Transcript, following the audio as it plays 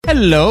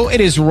Hello, it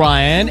is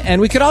Ryan,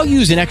 and we could all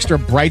use an extra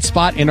bright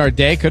spot in our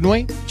day, couldn't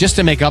we? Just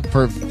to make up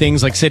for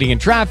things like sitting in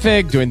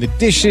traffic, doing the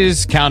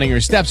dishes, counting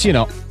your steps, you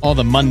know, all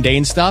the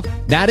mundane stuff.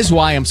 That is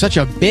why I'm such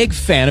a big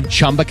fan of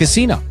Chumba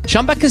Casino.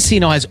 Chumba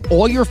Casino has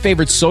all your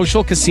favorite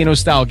social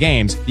casino-style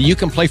games that you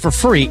can play for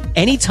free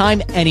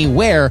anytime,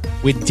 anywhere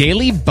with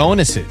daily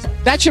bonuses.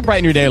 That should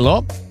brighten your day a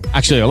little.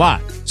 Actually, a lot.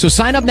 So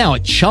sign up now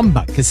at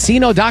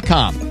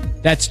ChumbaCasino.com.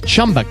 That's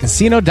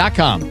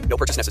ChumbaCasino.com. No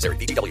purchase necessary.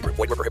 VGW Group.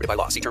 Void where prohibited by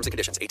law. See terms and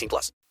conditions. 18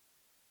 plus.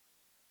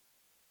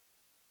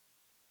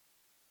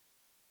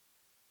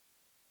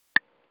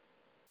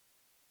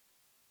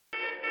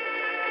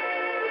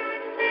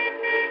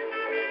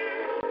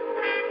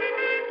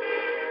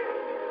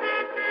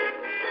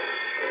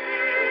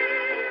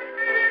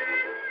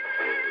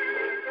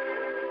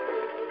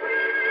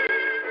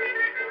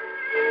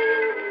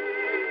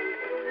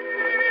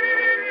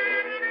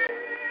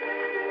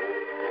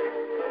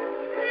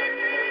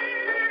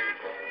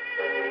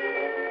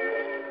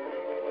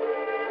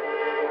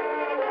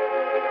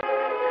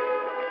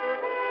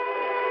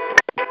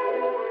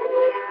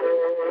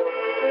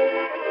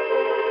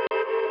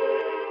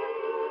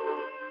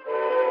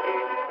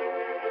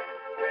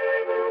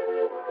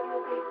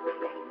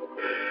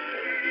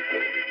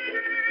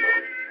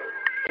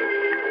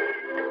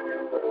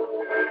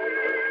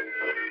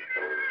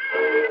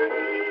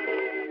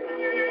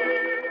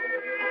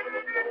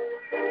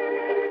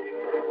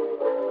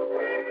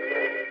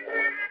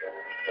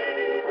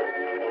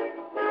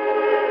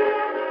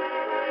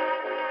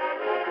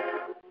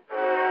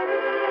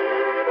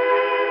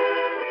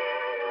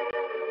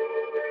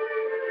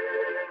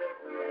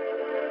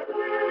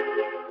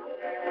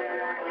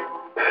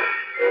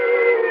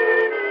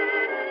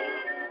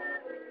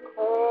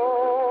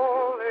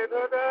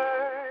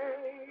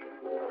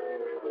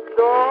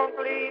 Don't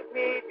leave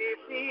me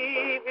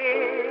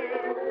deceiving,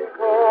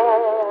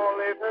 call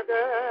it a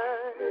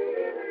day.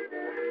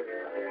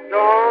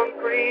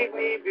 Don't leave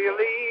me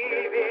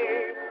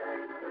believing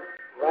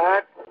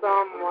that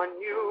someone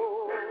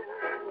new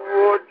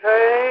would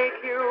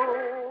take you,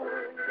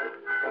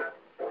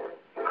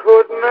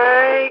 could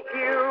make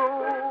you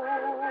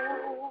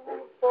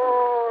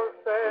forsake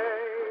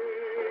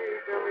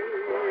me.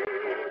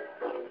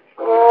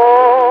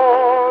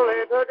 Call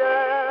it a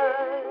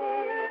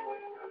day,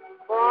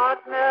 but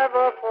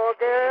never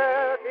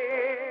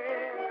forgetting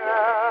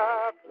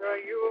after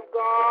you've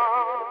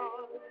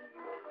gone.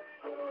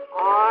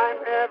 I'm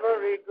never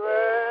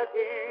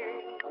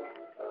regretting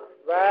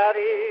that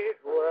it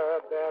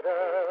were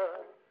better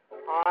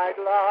I'd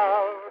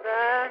loved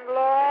and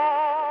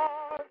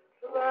lost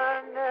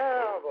than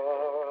never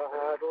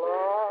had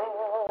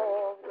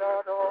loved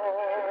at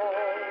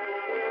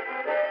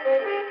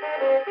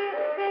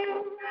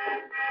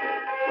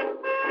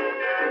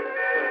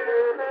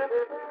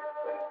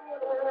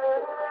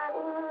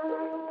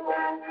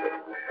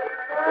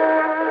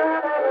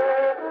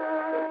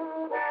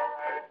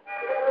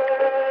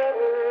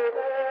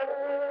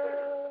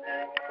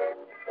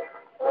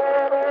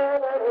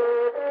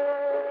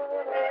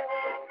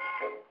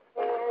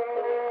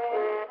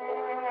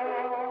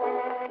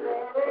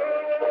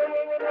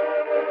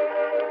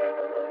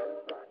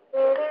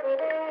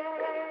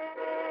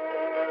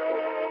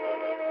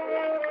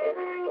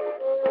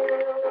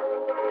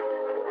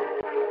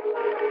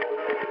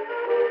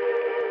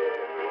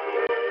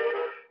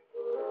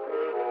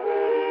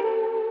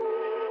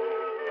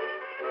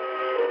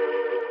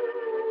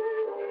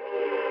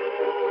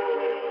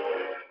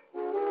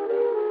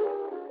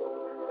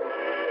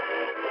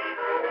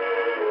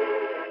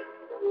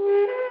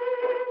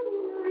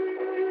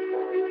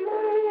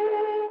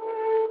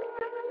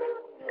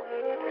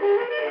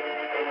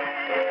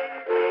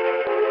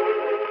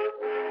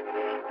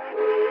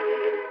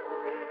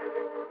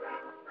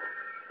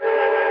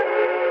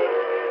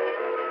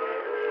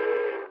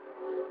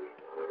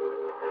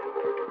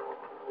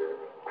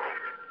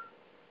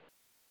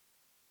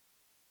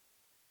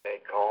They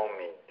call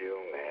me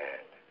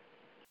Doomhead.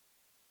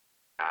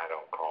 I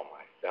don't call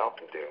myself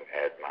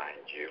Doomhead,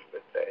 mind you,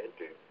 but they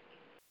do.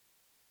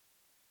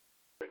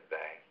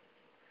 They?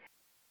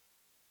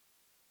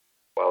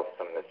 Well,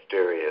 some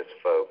mysterious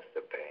folks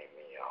that pay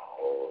me a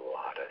whole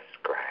lot of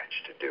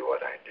scratch to do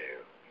what I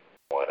do.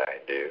 What I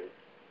do,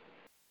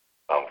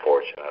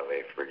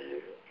 unfortunately for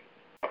you,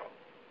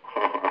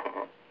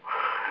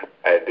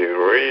 I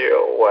do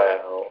real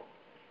well.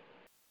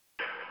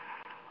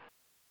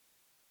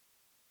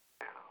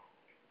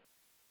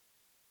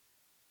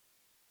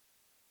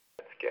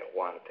 Let's get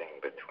one thing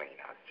between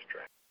us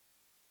straight.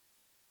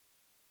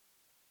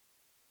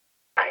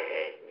 I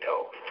ain't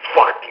no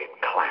fucking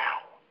clown.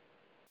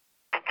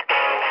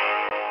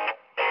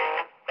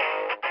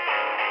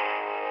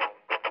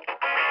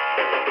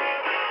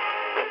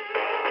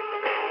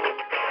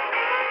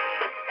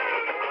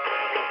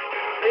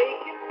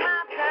 Taking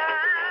my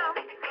time,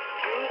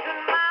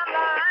 choosing my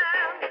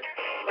line,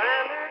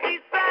 trying to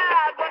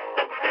decide what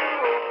to do.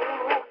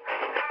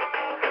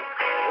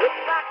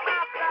 Looks like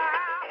my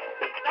style,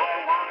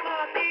 don't wanna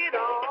get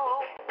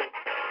on.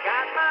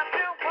 Got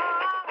myself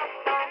hung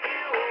up on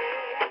you.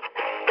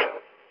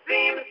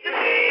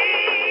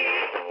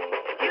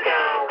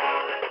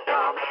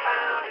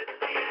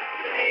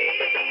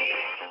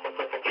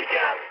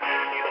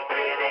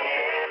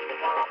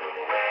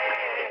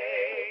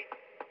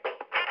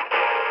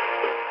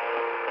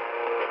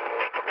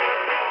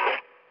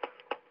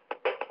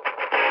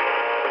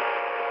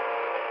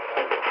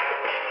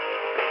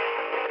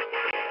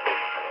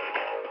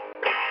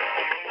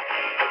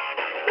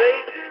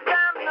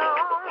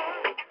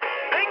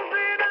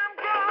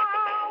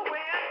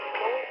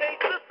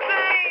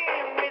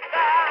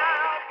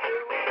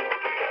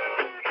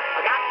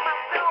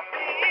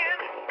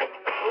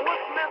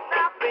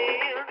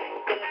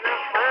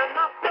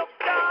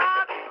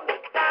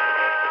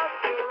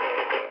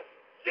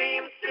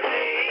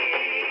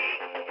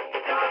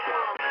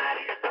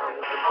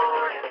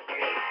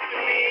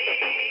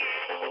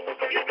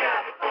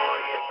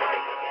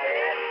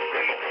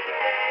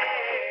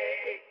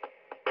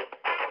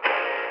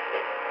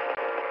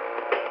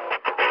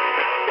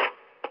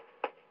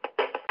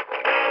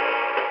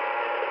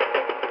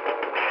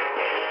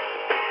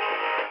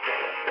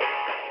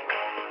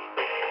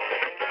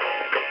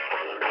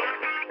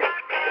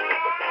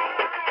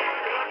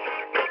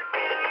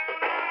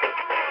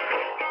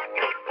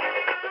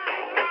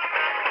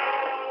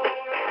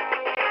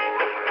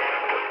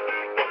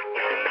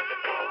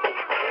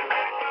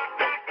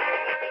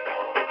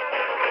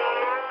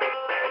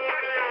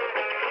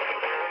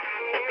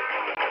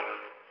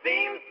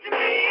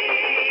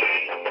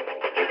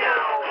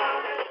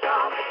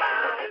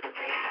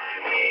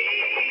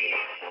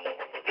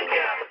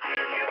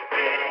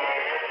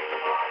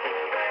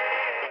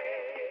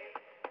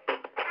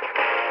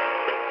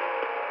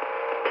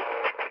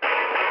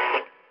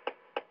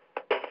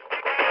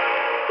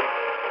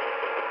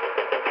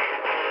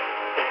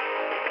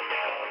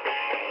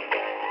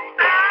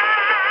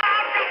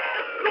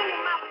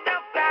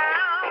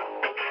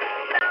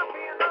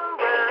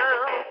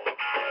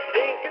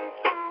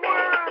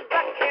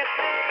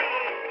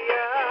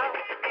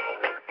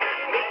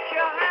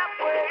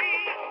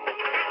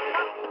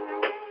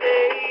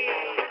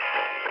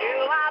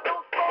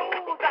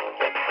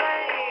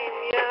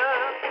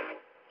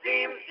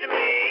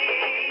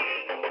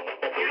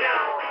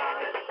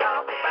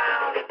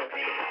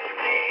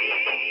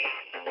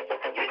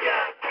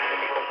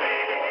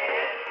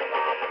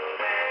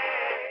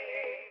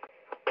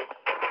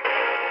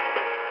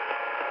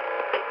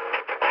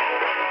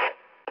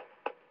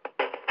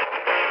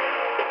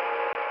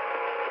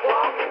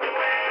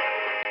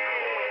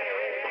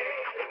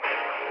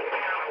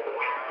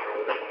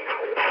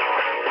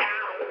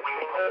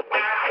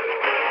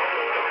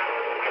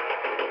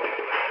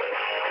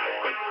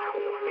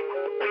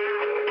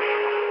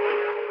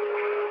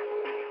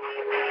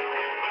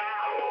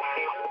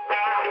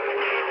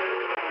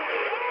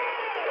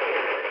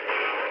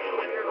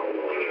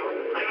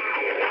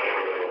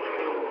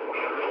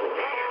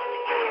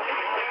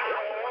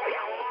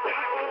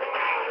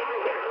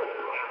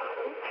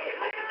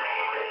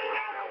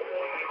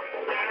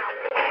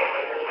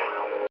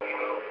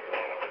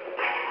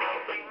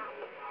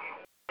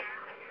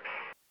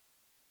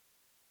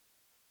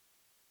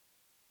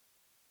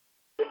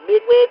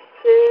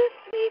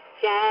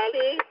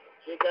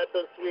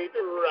 some sweet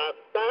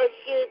Rasta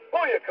shit.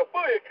 Booyaka,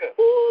 booyaka.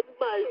 Oh,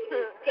 my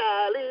sweet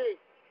Charlie.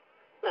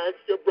 Thanks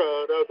your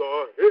brothers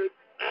are hit.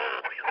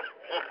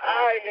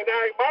 And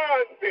I'm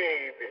on,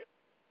 baby.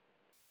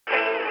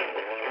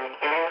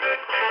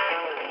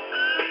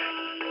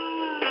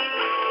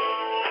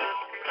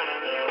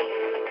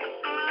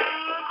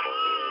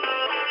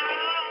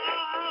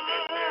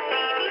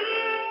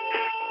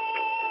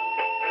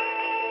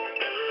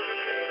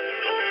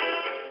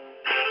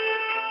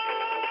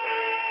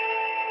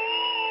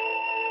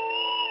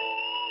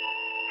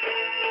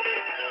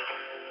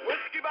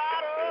 Whiskey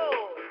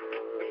bottle,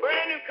 a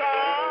brand new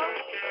car.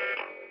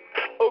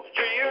 Oak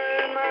Tree, you're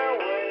in my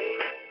way.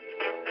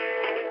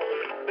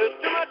 There's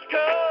too much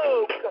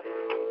coke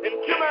and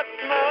too much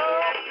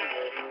smoke.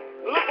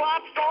 Look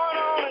what's going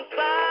on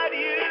inside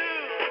you.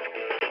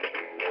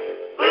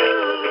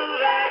 Ooh,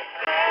 that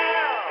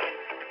smell.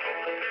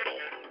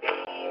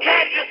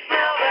 Can't you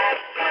smell that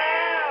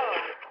smell?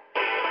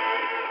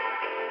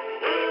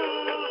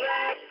 Ooh,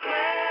 that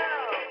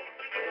smell.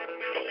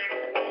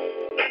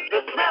 The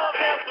smell of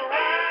death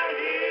around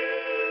you.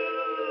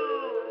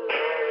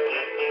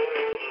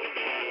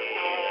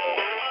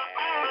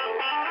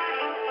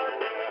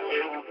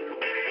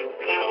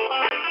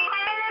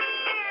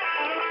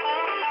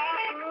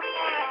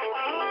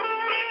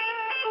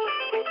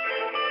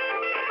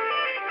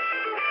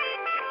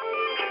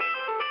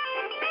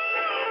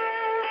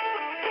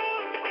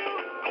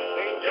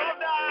 Angel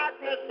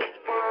darkness is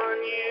upon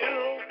you,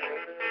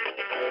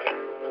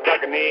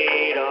 like a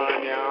need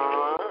on your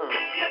arm.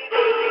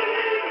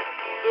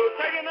 So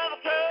take another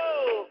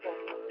toke,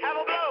 have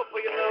a blow for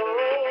your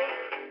nose.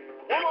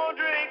 One more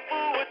drink,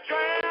 fool, would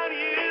drown you.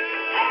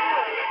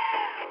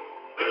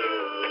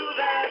 Ooh,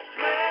 that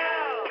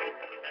smell.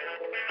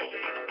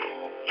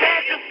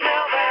 Can't you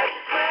smell that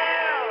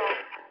smell?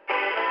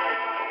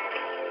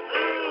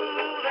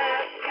 Ooh,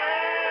 that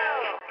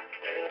smell.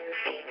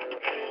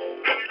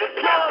 The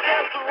smell of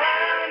death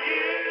around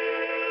you.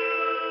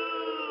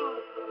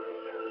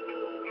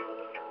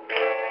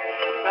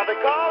 Now they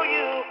call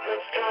you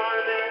Prince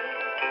Charming.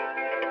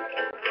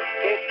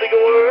 Can't speak a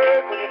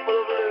word when you're full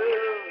of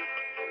blues.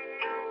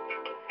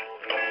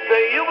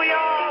 Say you'll be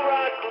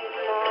alright come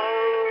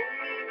tomorrow,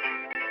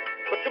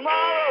 but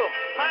tomorrow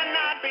might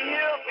not be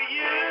here for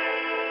you.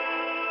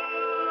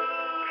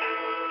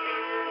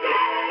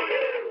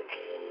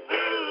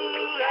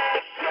 Ooh, that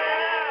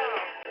smell.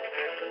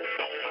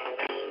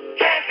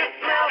 Can't you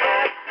smell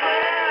that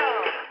smell?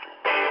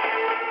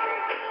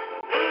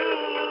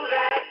 Ooh,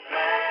 that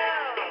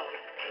smell.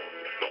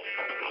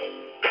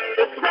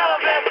 The smell of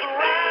death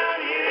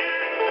around you.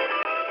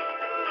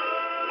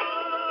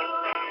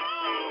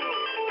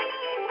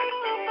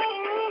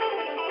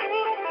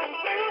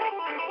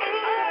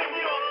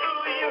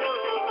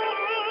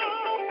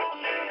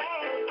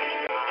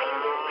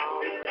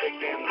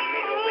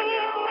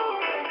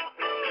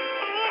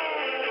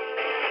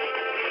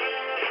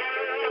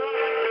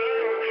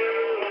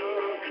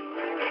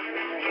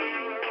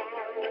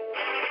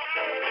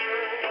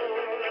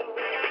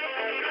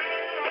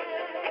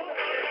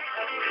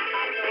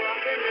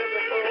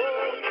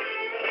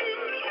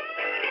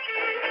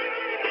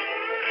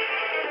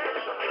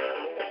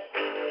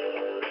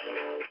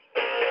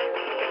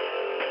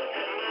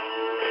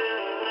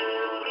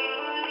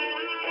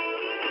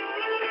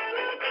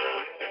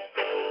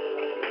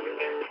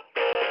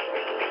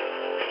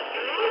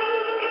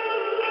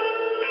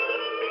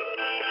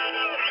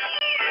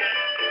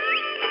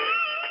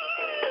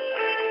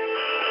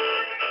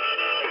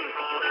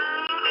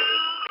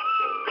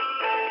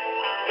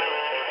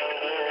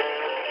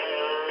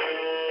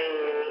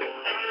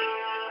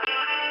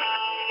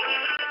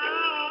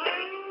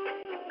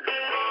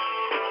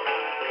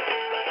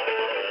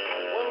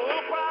 One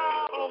little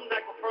problem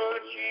that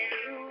confronts you.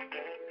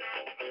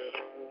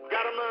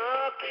 Got a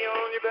monkey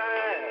on your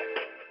back.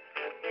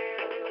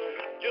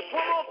 Just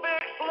one more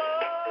fix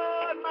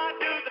blood might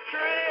do the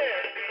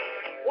trick.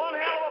 One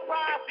hell of a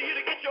price for you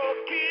to get your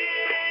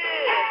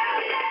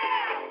kid.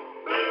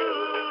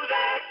 Ooh,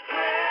 that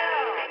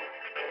smell.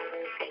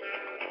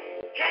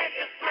 Can't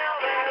you smell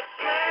that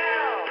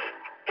smell?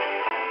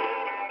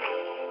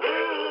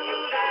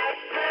 Ooh, that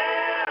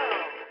smell.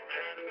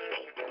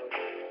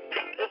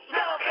 The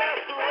smell of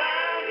death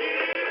around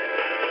you.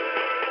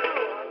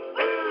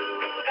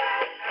 Ooh,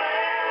 that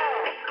smell.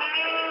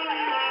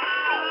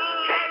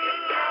 Can't you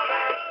smell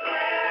that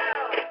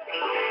smell?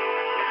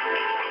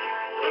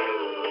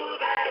 Ooh,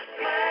 that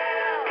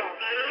smell.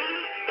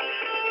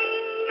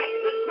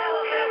 The smell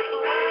of death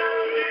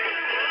around you.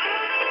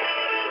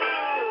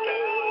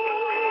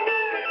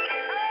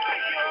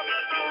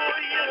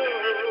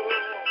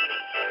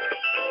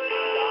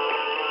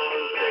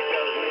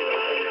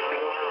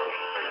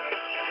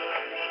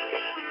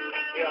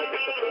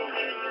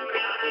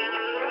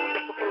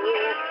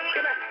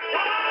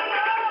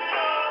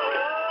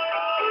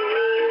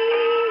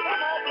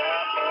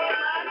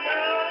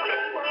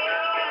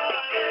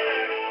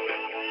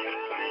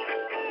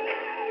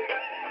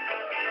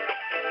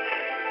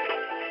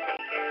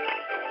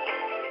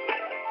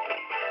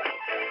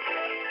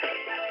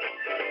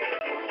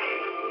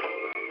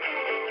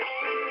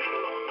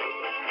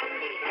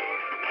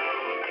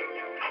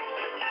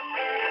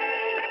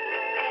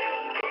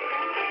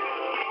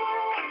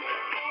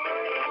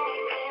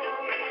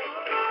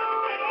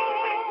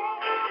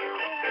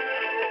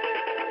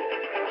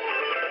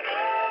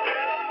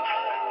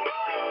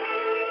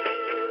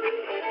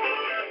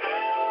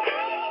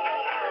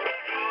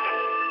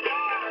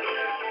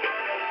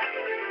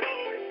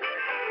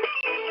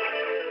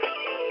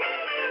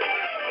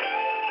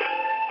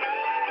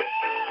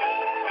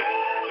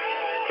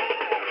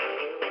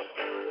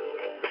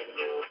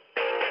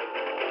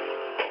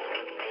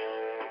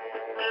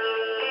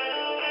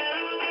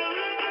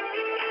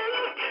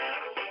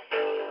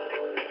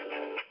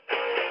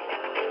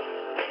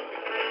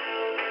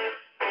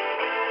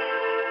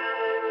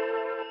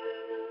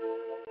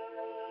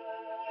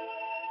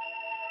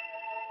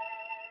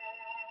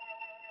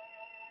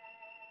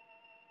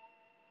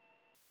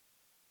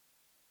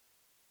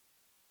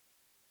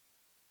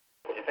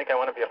 I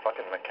want to be a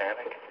fucking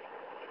mechanic?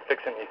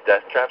 Fixing these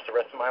death traps the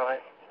rest of my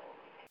life?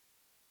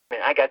 I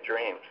mean, I got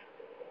dreams,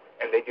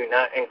 and they do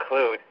not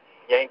include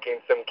yanking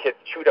some kid's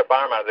chewed up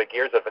arm out of the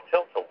gears of a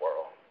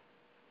tilt-a-whirl.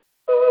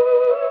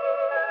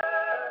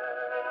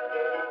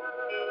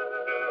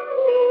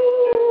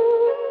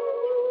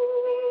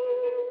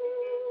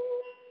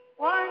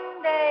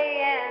 One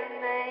day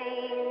an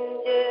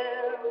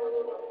angel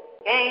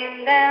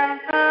came down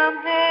from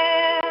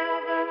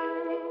heaven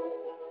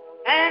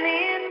and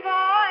invited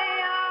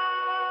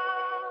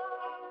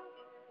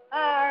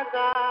our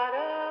God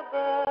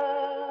above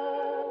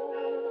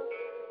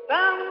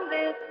from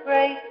this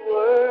great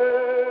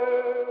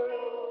world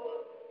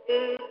to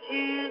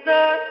choose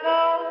a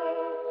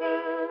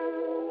token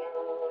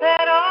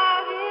that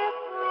all his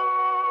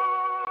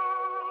throne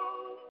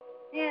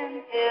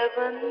in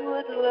heaven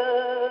would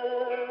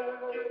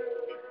love.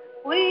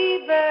 We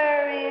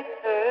buried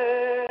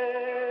her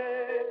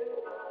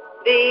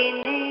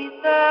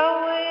beneath the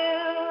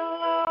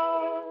willow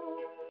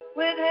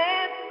with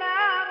heads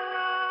bowed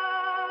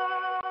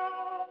low.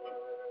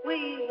 We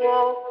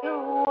walked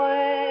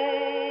away.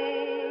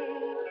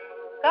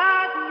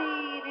 God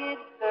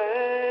needed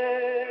her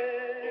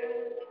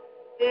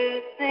to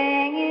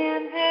sing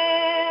in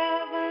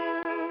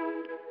heaven.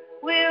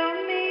 We'll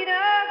meet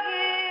again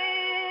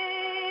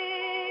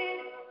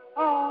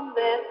on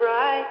that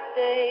bright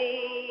day.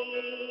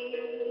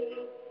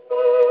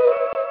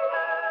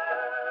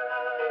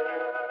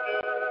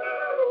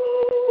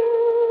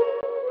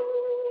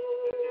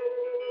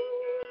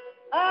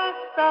 A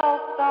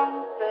soft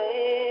song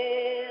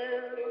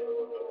fell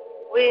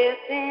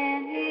within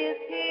his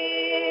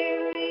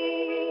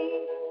hearing.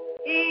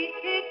 He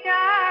picked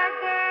our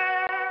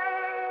girl,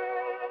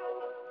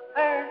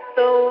 her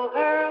soul,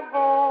 her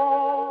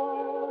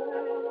voice.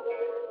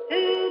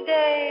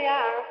 Today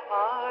our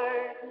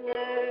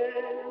partner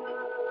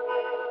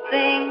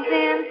sings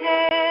in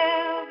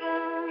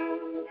heaven.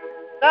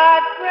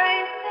 God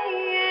praise the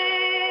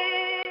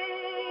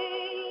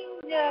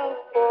angel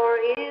for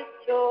his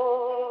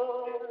choice.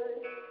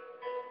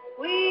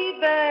 We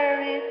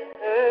buried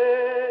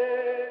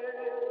her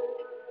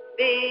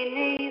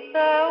beneath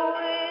the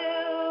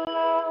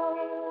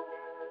willow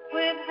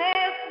with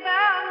heads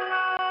bowed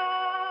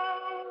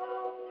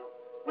low.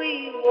 We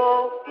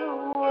walked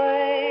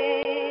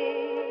away.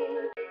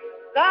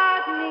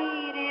 God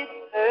needed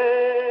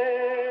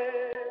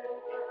her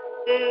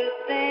to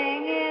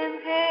sing in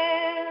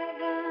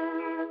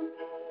heaven.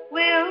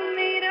 We'll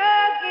meet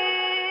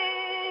again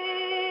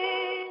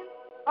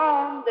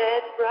on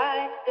that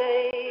bright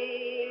day.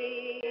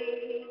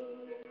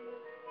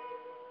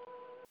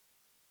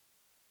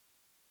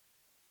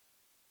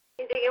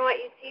 You digging what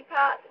you see,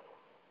 Pop?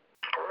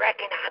 I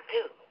reckon I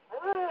do.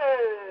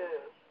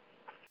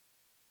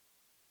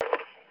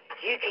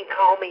 You can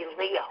call me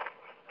Leo.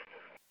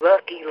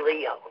 Lucky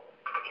Leo,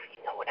 if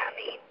you know what I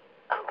mean.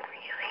 Oh,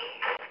 really?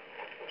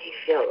 Do you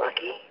feel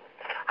lucky?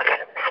 I got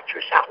a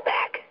mattress out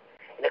back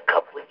and a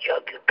couple of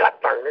jugs of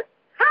gut burner.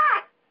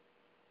 Ha!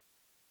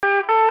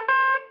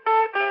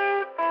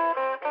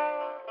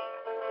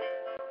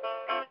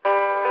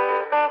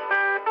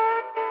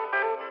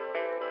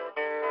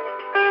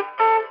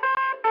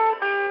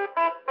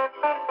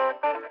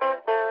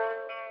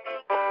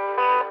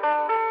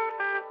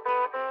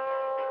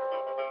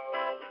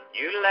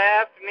 You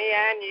left me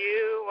and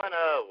you went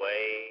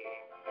away.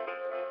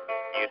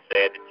 You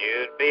said that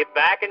you'd be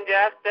back in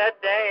just a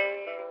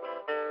day.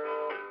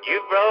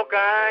 You've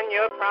broken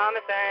your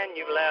promise and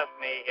you've left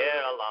me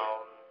here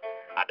alone.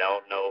 I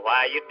don't know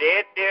why you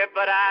did, dear,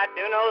 but I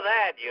do know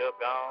that you're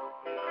gone.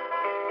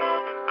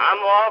 I'm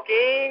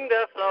walking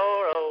the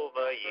floor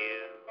over you.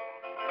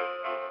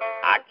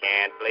 I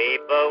can't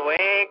sleep a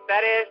wink,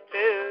 that is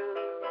true.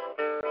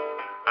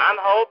 I'm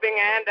hoping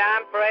and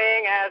I'm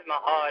praying as my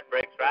heart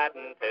breaks right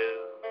in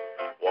two.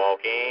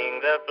 Walking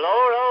the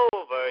floor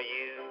over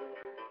you.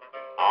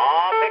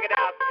 Oh, pick it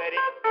out, Betty.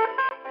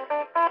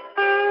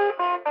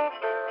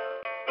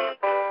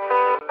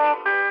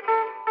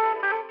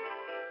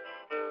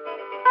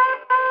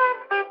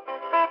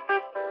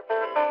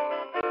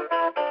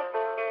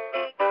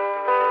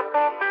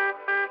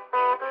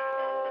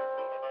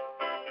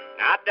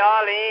 Now,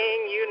 darling,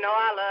 you know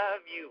I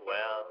love you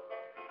well.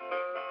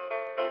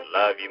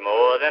 Love you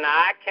more than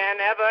I can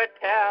ever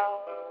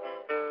tell.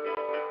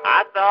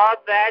 I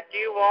thought that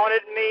you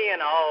wanted me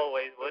and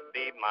always would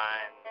be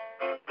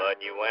mine.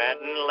 But you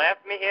went and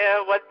left me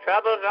here with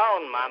troubles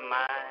on my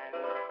mind.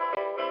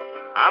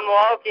 I'm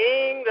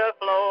walking the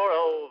floor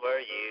over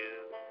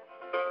you.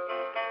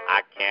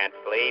 I can't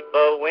sleep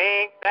a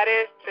wink, that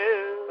is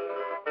true.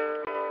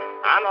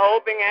 I'm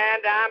hoping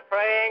and I'm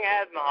praying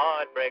as my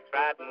heart breaks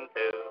right in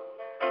two.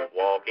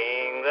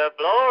 Walking the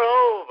floor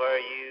over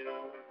you.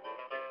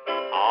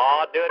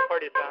 Oh, do it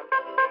pretty, son.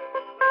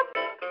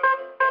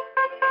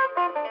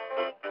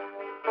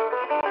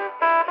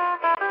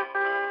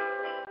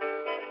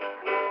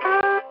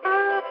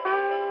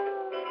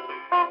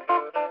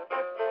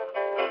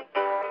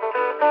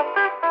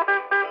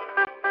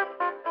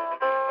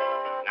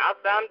 Now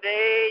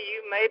someday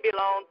you may be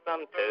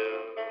lonesome too.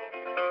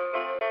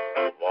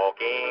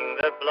 Walking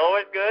the floor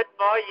is good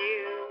for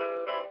you.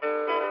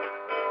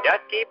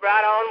 Just keep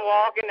right on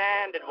walking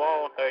and it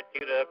won't hurt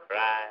you to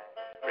cry.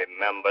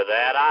 Remember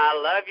that I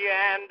love you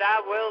and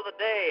I will the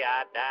day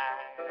I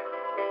die.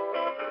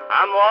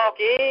 I'm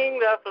walking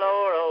the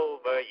floor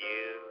over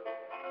you.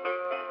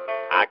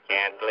 I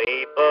can't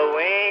sleep a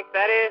wink,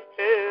 that is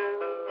true.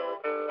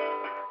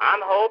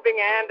 I'm hoping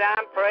and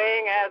I'm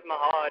praying as my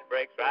heart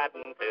breaks right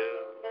in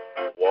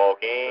two.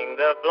 Walking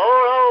the floor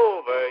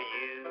over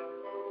you.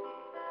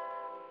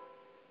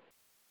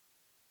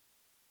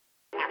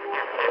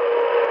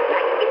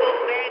 The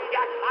old man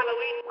got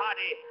Halloween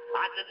party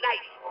on the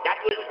night that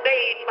was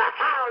made for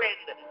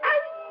howling.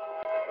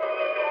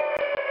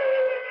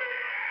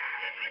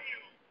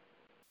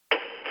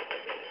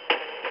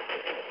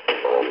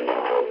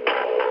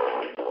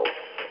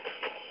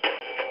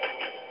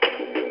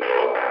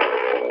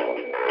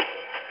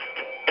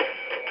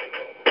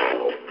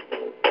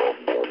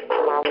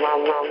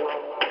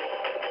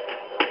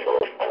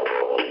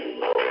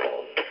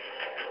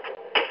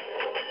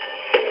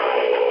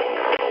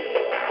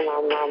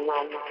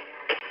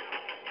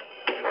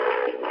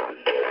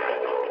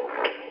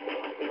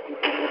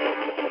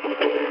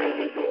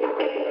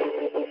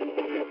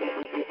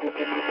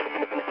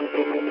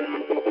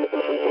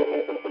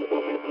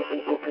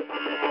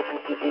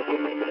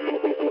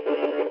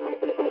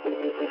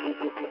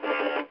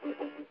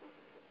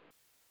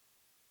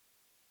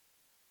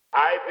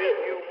 I bid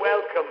you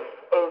welcome,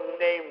 O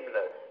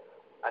nameless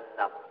and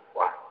number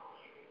one.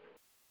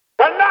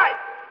 Tonight,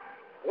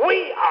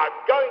 we are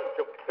going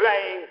to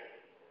play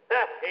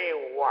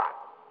 31.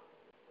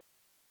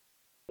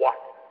 What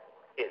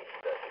is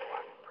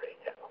 31, pray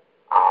tell?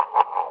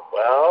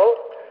 Well,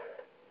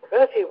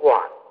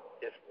 31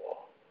 is war.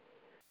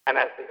 And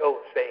as the old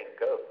saying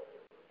goes,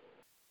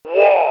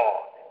 war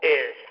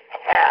is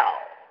hell.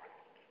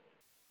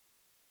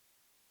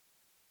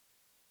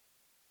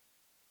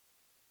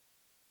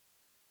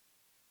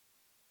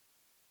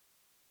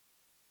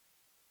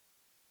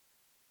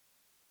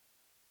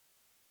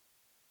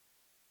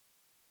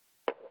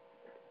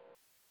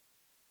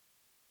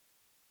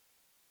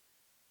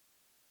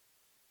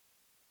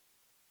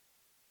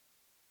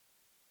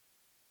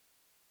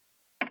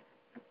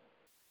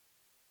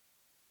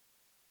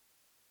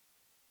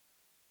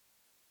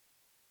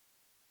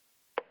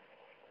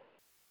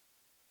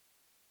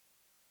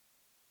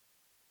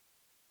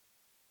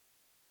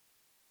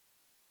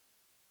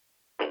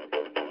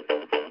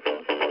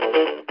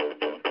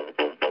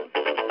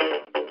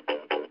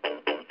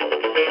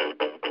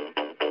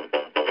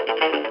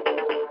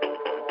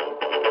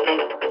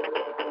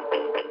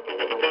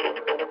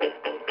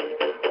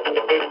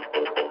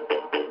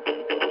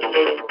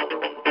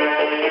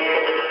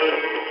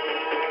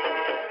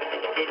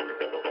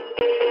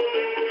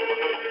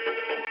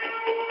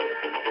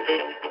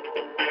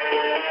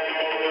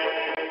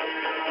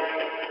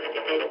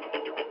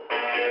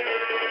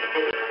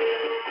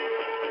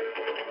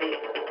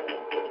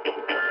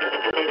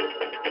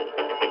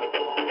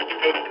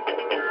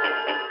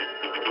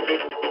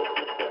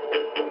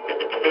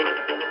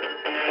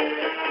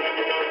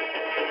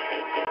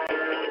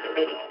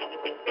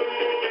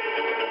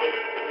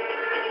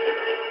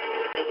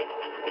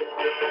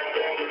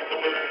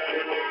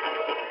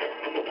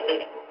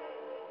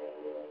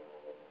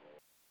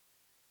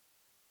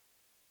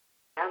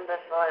 Number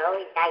 4,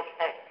 always dies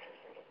first.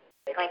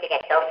 We're going to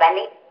get so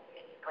friendly,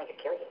 it's going to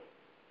kill you.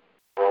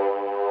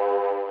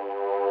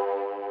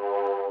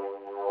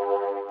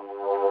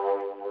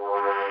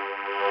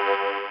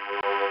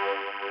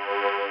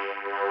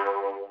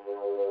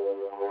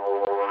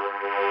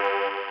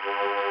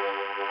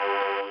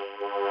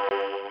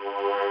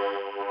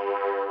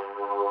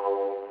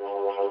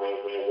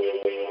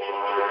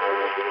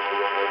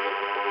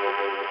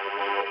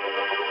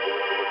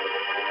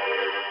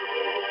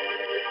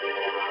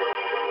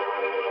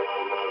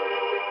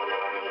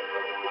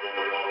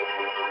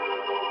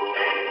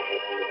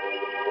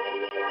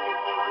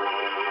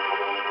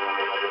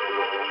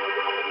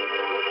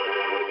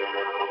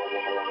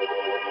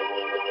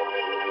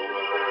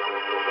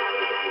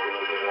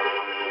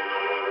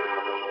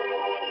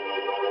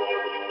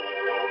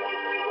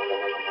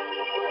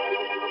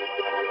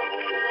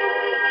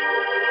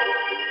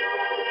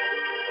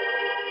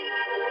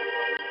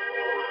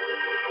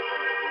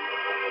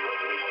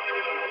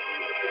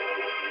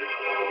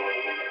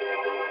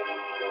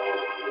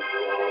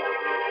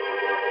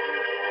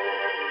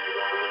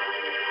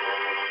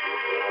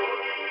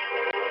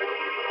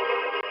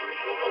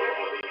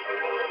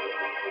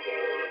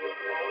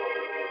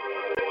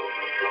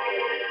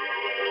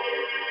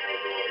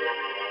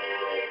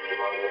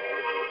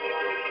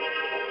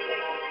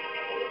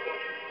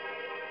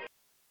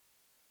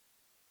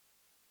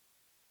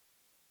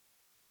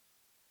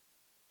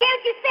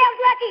 Count yourselves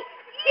lucky.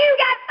 You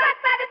got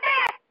fucked by the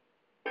bear.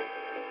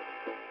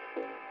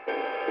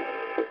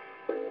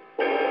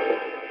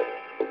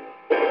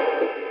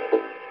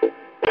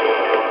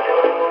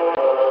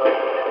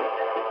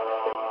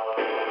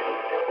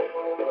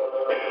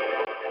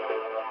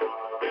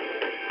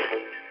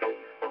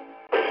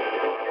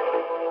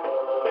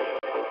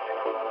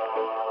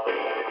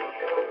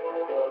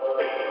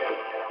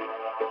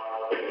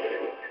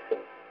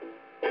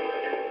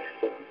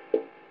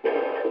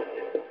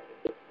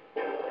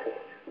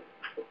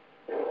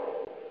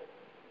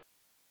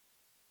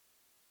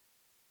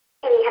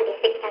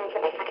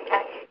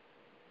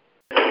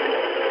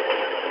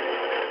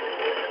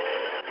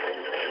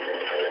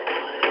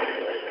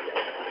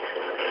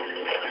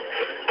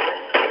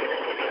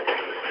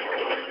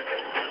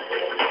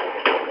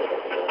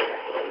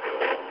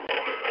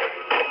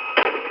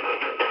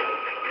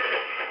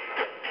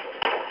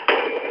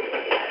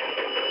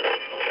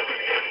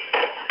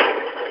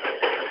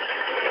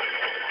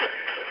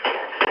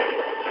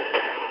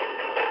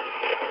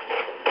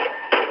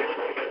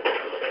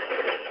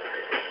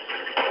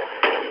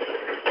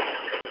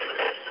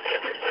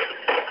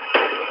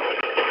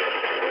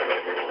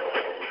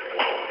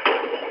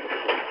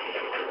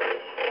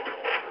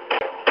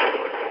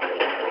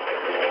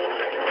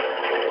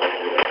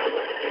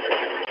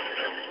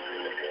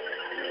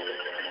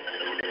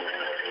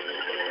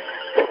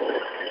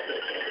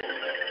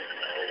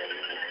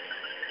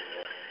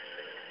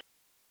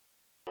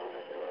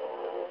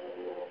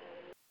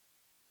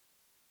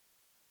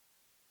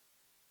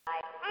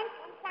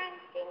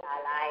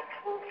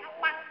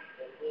 klein.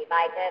 In die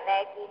weite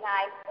Welt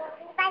hinein.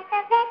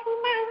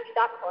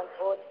 Stock und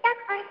Hut.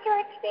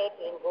 Steht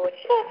ihm gut.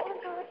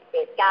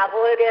 Ist ja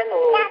wohl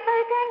genug.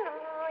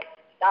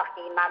 Doch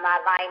die Mama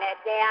weinet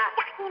sehr.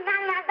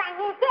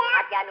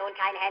 Hat ja nun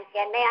kein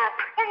Händchen mehr.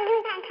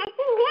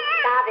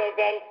 Da will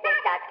denn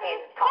sich das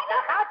Kind. Komm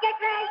doch raus jetzt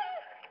gleich.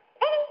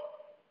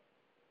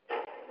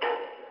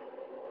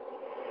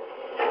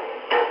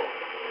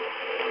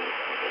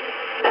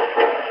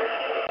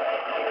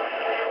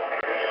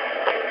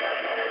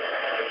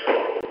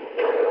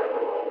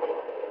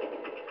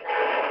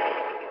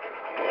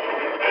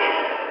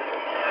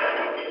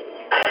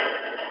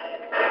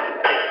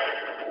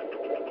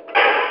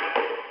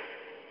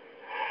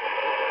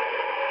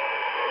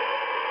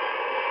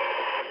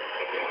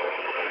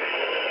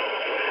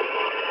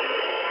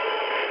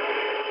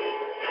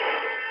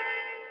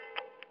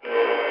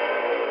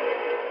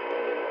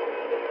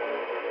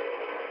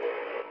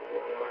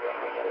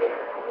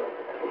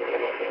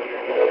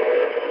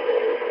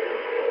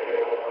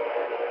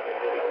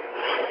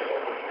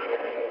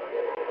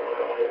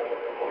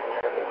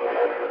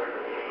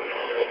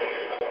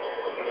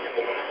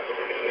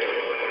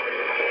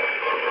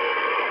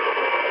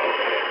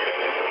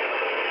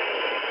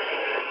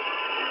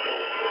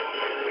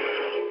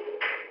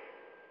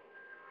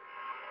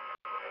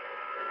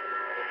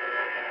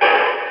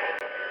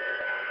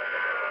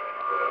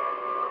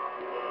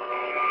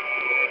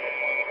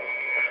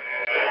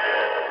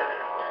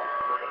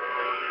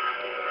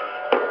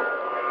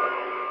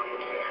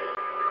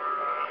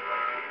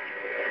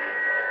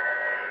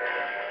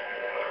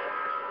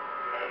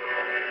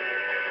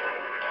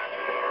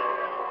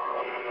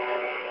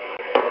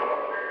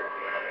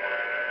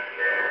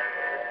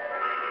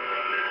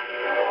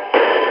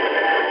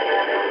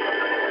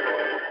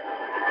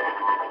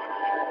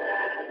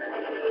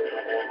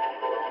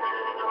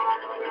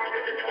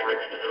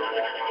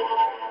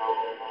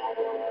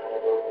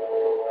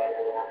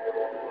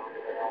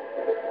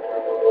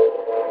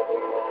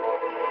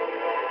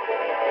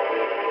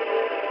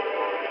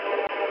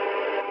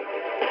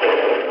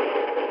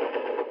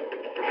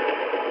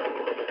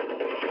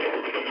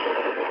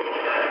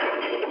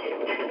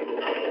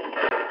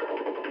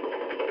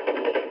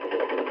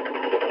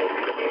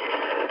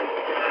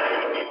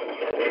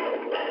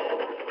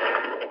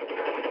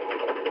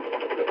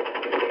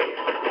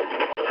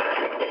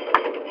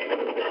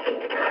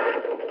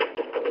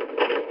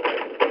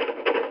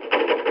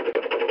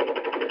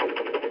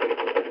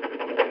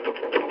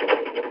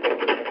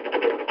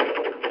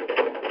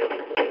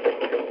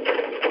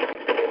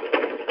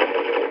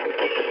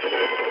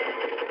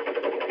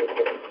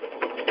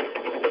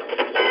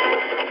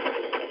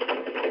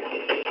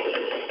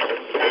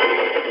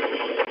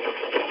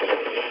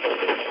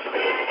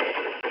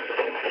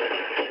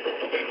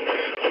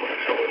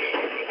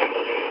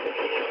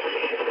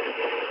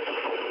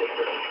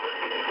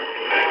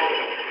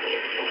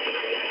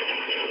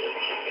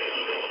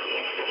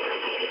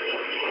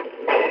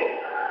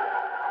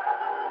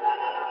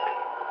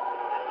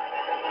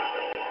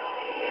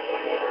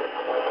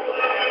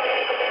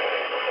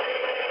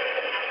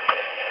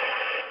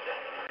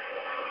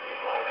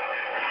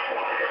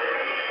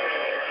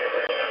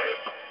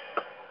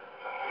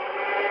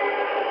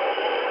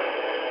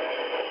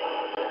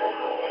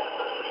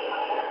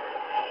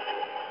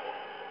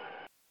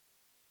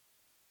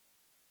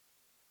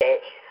 When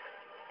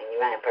you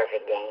run a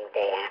perfect game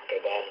day after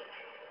day,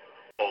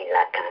 ain't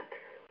luck on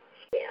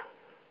still.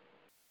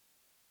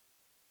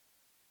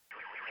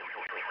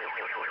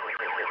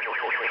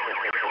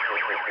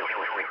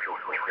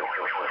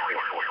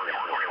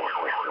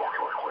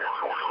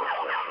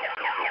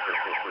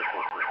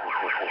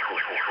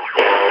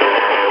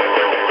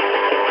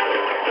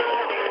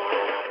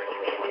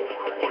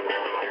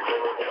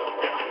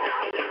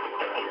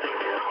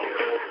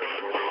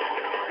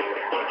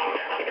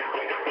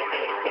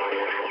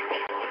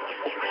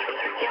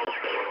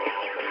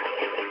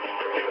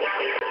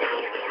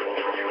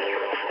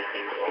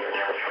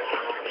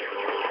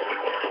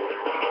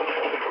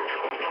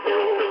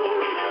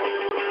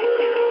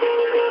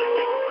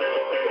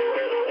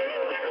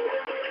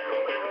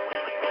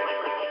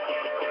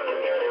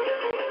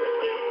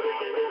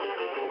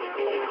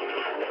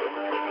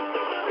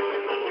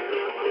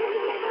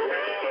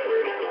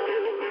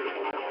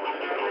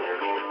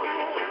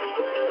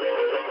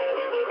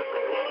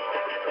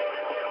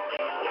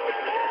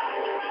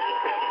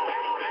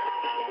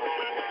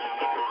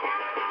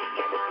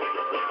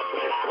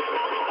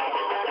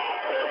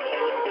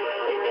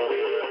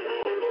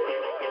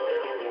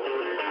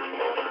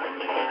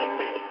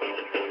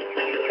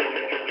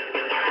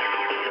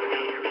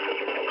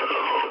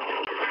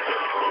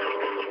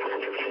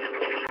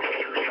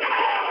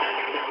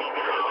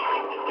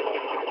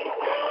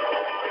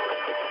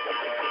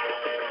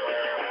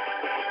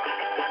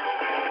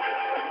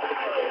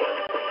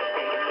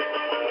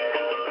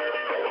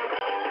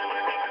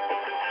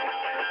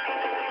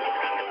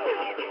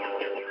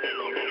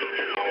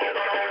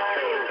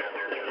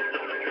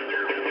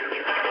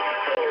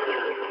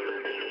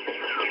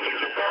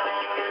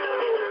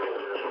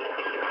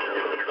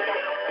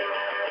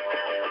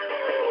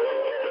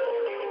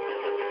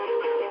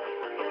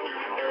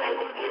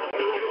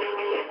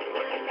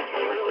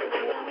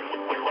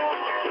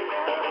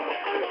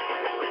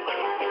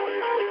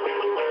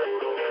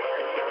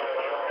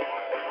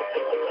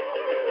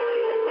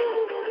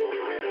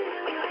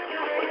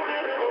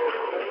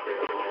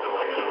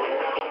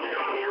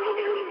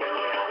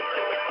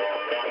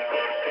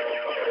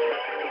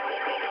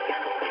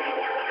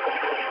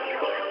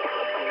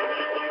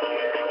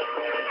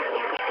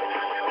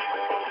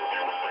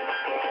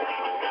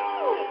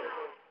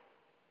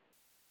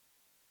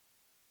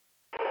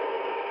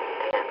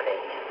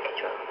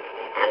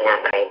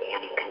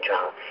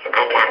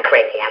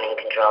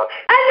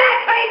 control. I'm not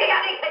crazy,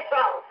 I'm in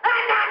control.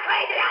 I'm not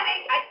crazy, I'm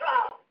in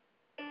control.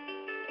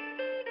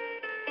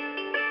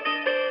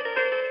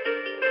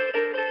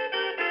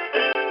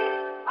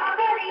 All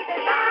the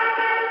reasons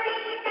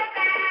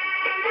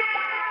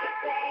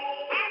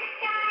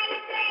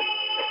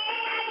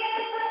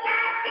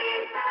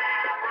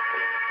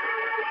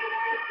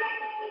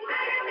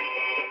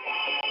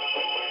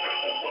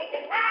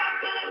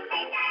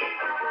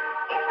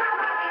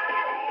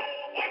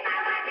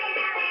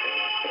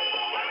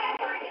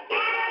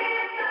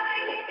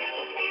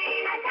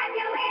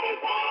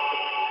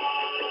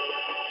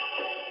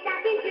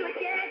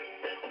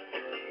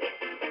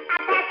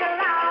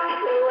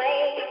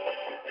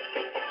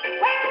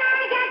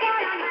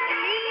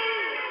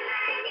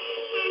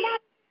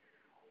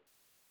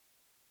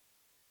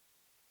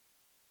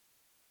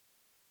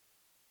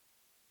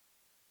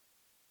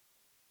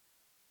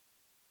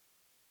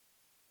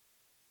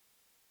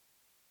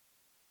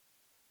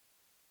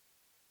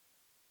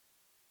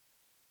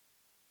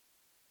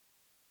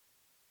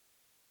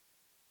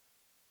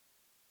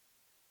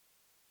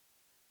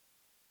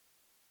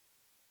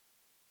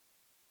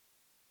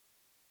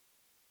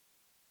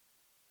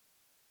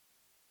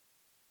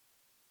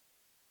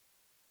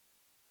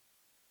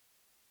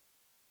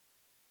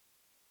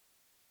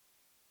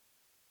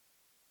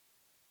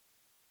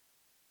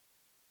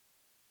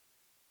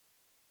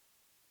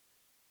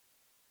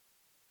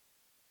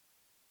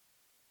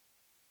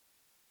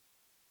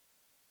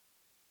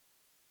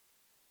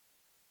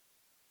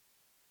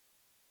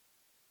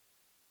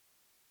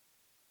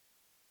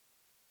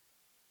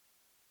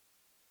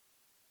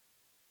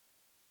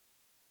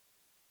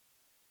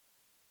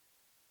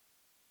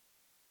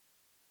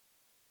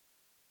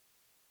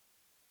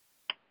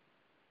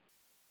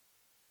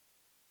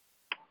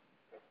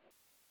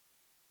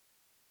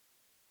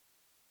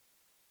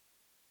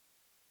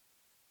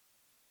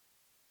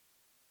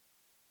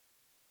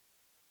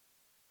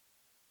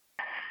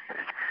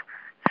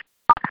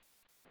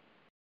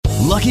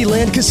Lucky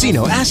Land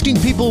Casino, asking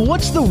people,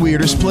 what's the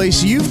weirdest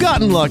place you've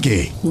gotten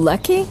lucky?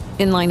 Lucky?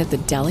 In line at the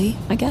deli,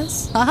 I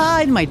guess?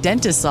 Aha, in my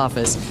dentist's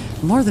office.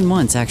 More than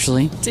once,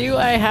 actually. Do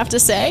I have to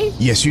say?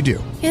 Yes, you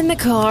do. In the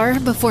car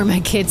before my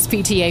kids'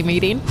 PTA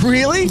meeting.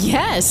 Really?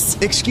 Yes.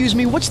 Excuse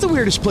me, what's the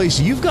weirdest place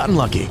you've gotten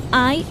lucky?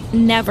 I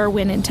never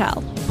win and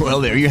tell.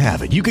 Well, there you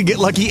have it. You can get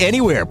lucky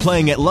anywhere,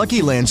 playing at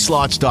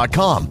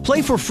LuckyLandSlots.com.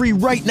 Play for free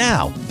right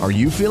now. Are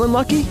you feeling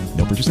lucky?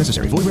 No purchase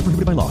necessary. Void where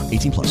prohibited by law.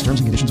 18+.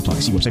 Terms and conditions apply.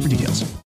 See website for details.